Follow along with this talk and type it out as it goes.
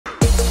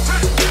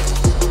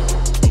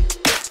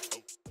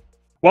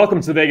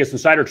Welcome to the Vegas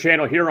Insider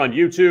channel here on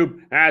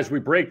YouTube as we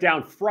break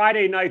down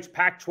Friday night's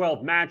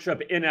Pac-12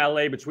 matchup in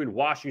LA between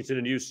Washington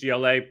and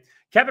UCLA.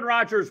 Kevin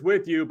Rogers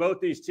with you. Both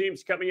these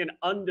teams coming in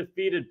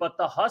undefeated, but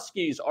the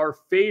Huskies are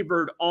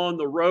favored on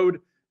the road.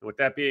 And with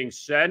that being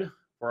said,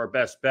 for our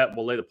best bet,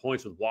 we'll lay the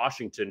points with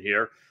Washington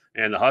here.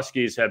 And the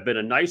Huskies have been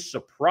a nice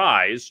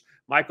surprise.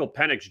 Michael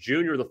Penix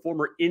Jr., the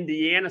former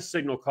Indiana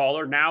signal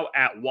caller, now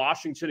at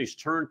Washington. He's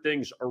turned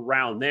things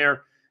around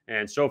there.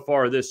 And so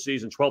far this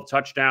season, 12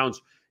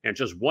 touchdowns and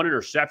just one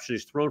interception.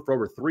 He's thrown for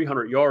over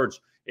 300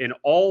 yards in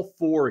all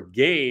four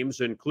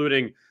games,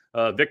 including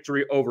a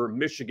victory over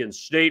Michigan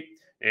State.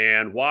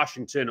 And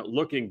Washington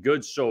looking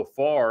good so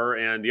far.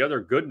 And the other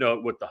good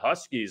note with the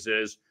Huskies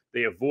is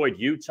they avoid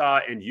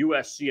Utah and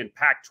USC in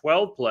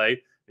Pac-12 play.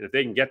 And if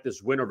they can get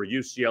this win over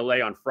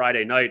UCLA on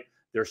Friday night,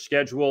 their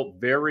schedule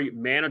very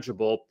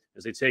manageable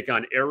as they take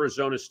on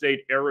Arizona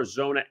State,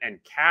 Arizona, and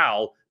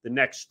Cal the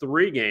next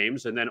three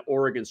games, and then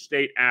Oregon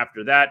State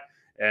after that.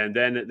 And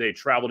then they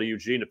travel to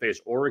Eugene to face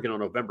Oregon on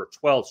November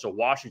 12th. So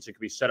Washington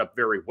can be set up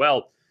very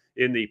well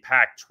in the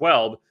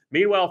Pac-12.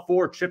 Meanwhile,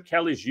 for Chip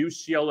Kelly's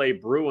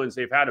UCLA Bruins,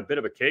 they've had a bit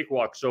of a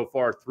cakewalk so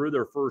far through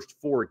their first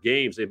four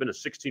games. They've been a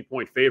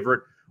 16-point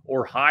favorite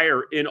or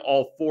higher in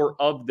all four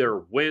of their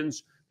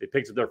wins. They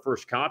picked up their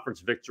first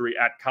conference victory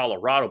at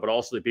Colorado, but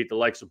also they beat the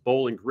likes of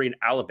Bowling Green,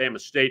 Alabama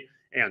State,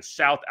 and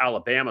South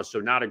Alabama. So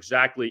not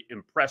exactly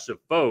impressive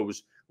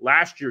foes.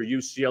 Last year,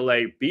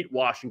 UCLA beat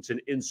Washington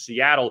in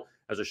Seattle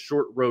as a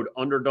short road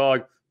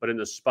underdog. But in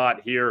the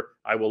spot here,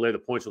 I will lay the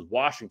points with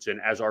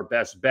Washington as our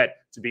best bet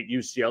to beat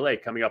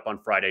UCLA coming up on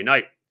Friday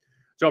night.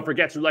 Don't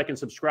forget to like and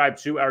subscribe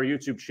to our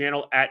YouTube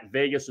channel at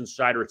Vegas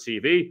Insider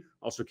TV.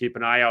 Also keep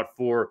an eye out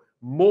for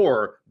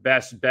more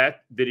best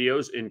bet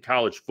videos in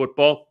college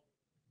football,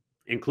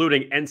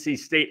 including NC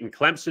State and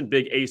Clemson,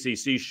 big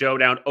ACC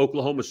showdown,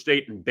 Oklahoma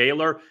State and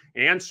Baylor,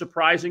 and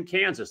surprising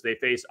Kansas. They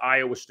face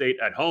Iowa State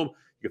at home.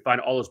 You can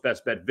find all those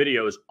best bet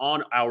videos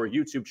on our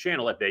YouTube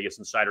channel at Vegas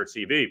Insider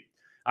TV.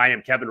 I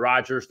am Kevin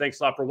Rogers. Thanks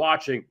a lot for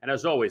watching. And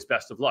as always,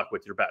 best of luck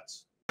with your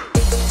bets.